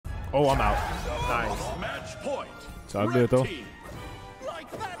Oh, I'm out. Nice. Match point. It's all good though.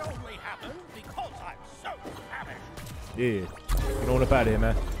 Like that only happened because I'm so savage. Yeah. Get on up out of here,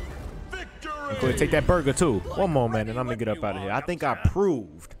 man. Victory. Go ahead, take that burger too. One more, man, and I'm gonna get up out of here. I think I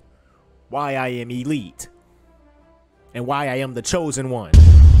proved why I am elite and why I am the chosen one.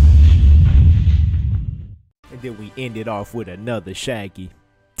 And then we ended off with another Shaggy.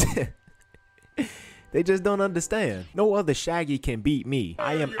 They just don't understand. No other Shaggy can beat me.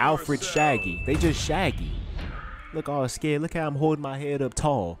 I am Alfred Shaggy. They just Shaggy. Look all scared. Look how I'm holding my head up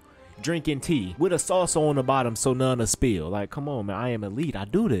tall. Drinking tea with a saucer on the bottom so none will spill. Like, come on, man. I am elite. I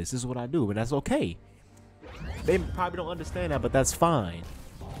do this. This is what I do. And that's okay. They probably don't understand that, but that's fine.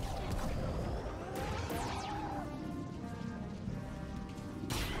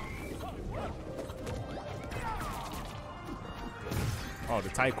 Oh, the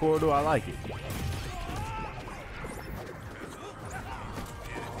tight corridor. I like it.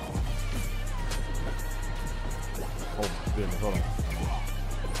 Oh my goodness, hold on.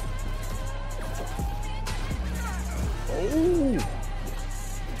 Oh!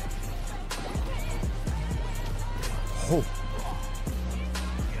 Oh!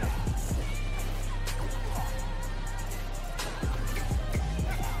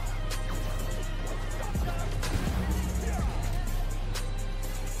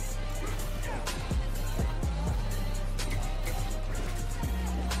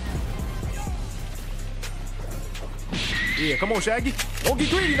 Yeah, come on, Shaggy. Don't get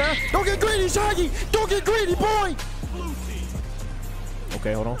greedy now. Don't get greedy, Shaggy. Don't get greedy, boy.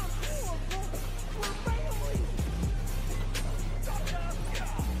 Okay, hold on.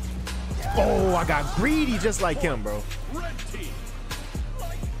 Oh, I got greedy just like him, bro. Red team.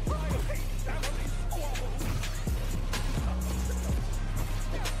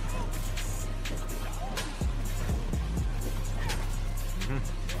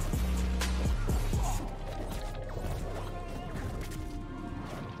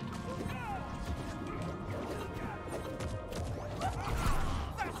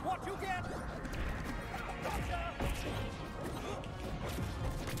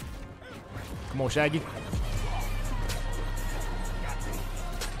 Come on, Shaggy.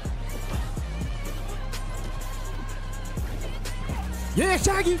 Yeah,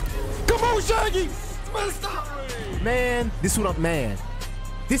 Shaggy. Come on, Shaggy. Man, this is what I'm, man.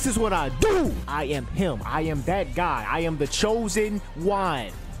 This is what I do. I am him. I am that guy. I am the chosen one.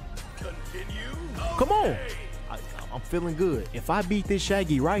 Continue. Come on. I'm feeling good. If I beat this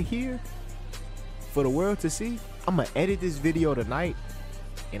Shaggy right here for the world to see, I'm going to edit this video tonight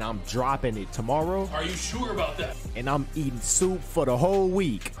and I'm dropping it tomorrow. Are you sure about that? And I'm eating soup for the whole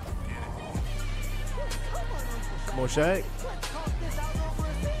week. Come on, Shag.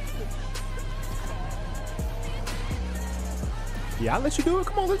 Yeah, I'll let you do it.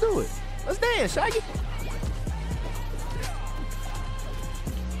 Come on, let's do it. Let's dance, Shaggy.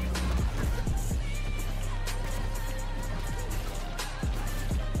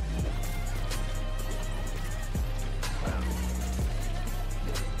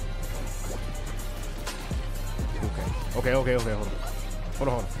 Okay, hold on. Hold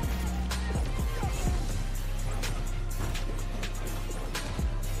on.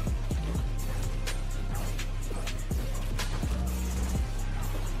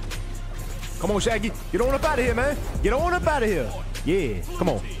 Come on, Shaggy. Get on up out of here, man. Get on up out of here. Yeah, come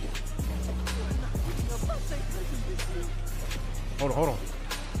on. Hold on. Hold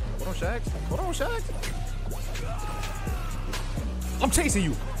on, Shags. Hold on, Shags. I'm chasing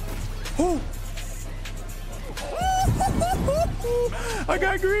you. Who? I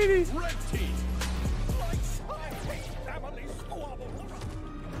got greedy. Red team.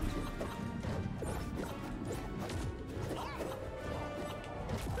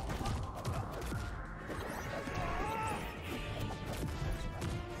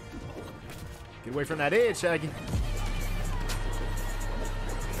 Get away from that edge, Shaggy.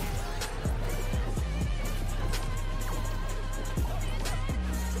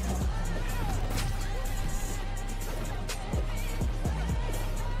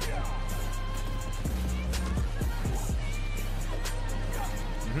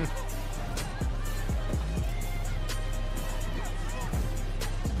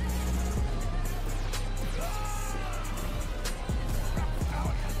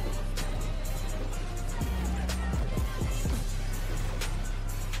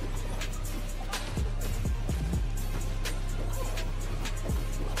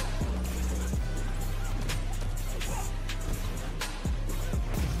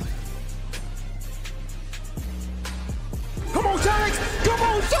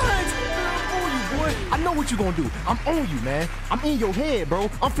 know what you gonna do. I'm on you, man. I'm in your head, bro.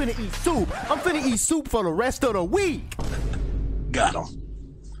 I'm finna eat soup. I'm finna eat soup for the rest of the week. Got him.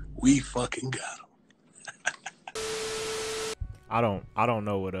 We fucking got him. I don't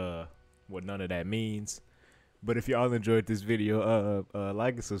know what none of that means. But if y'all enjoyed this video,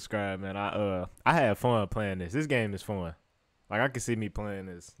 like and subscribe, man. I had fun playing this. This game is fun. Like, I can see me playing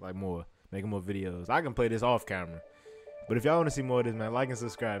this, like, more, making more videos. I can play this off camera. But if y'all want to see more of this, man, like and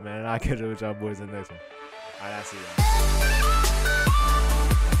subscribe, man. And I'll catch up with y'all boys in the next one. All right, I see y'all.